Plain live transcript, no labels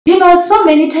so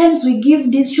many times we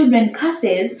give these children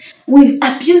curses, we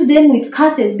abuse them with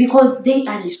curses because they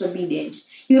are disobedient.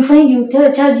 You find you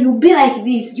tell a child, you be like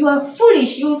this, you are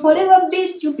foolish, you will forever be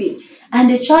stupid. And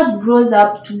the child grows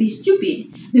up to be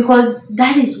stupid because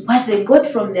that is what they got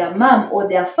from their mom or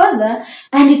their father,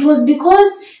 and it was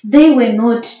because they were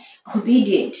not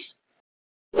obedient.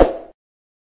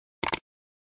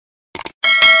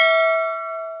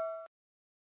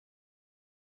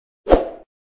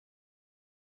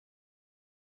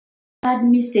 Bad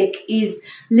mistake is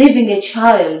leaving a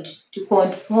child to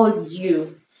control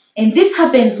you. And this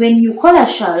happens when you call a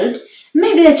child.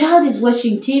 Maybe the child is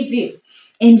watching TV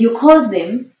and you call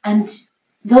them and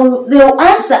they'll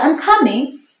answer, I'm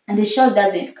coming, and the child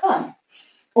doesn't come.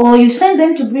 Or you send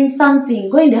them to bring something,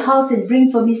 go in the house and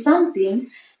bring for me something,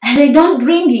 and they don't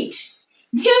bring it.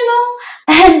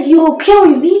 And you're okay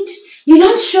with it. You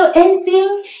don't show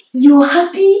anything. You're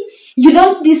happy. You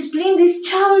don't discipline this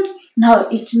child. Now,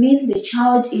 it means the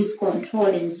child is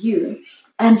controlling you.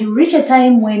 And you reach a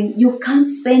time when you can't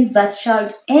send that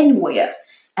child anywhere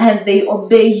and they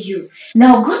obey you.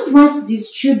 Now, God wants these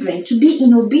children to be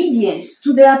in obedience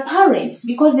to their parents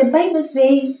because the Bible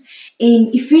says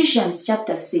in Ephesians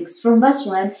chapter 6, from verse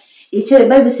 1, the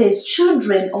Bible says,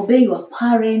 children, obey your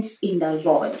parents in the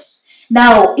Lord.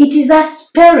 Now, it is us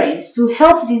parents to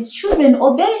help these children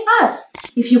obey us.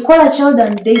 If you call a child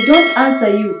and they don't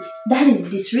answer you, that is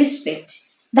disrespect.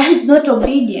 That is not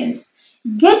obedience.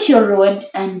 Get your rod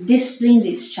and discipline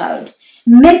this child.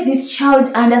 Make this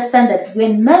child understand that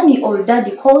when mommy or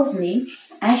daddy calls me,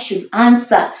 I should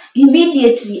answer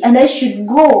immediately and I should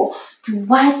go to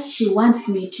what she wants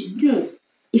me to do.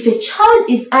 If a child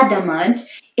is adamant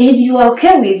and you are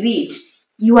okay with it,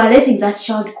 you are letting that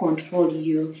child control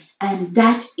you, and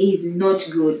that is not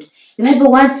good. The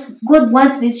Bible God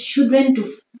wants these children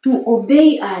to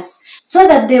obey us so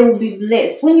that they will be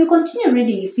blessed. When you continue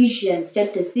reading Ephesians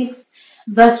chapter 6,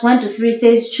 verse 1 to 3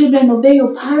 says, children, obey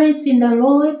your parents in the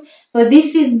Lord, for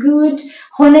this is good.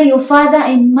 Honor your father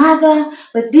and mother,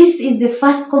 but this is the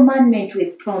first commandment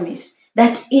with promise,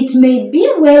 that it may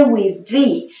be well with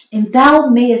thee, and thou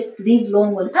mayest live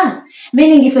long on earth.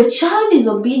 Meaning, if a child is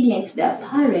obedient to their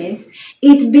parents,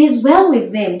 it bees well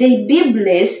with them. They be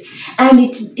blessed,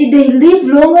 and they live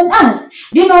long on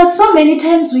earth. So many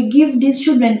times we give these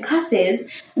children curses,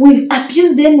 we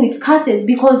abuse them with curses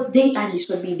because they are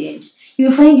disobedient. You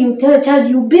find you tell a child,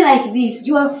 you be like this,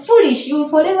 you are foolish, you will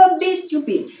forever be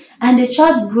stupid. And the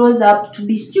child grows up to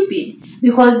be stupid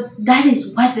because that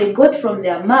is what they got from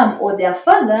their mom or their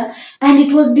father, and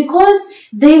it was because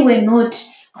they were not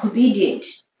obedient.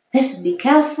 Let's be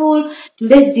careful to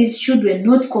let these children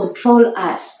not control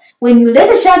us. When you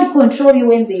let a child control you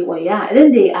when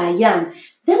they are young,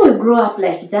 they will grow up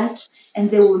like that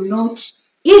and they will not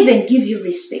even give you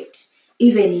respect,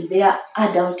 even in their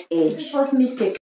adult age. Fourth mistake.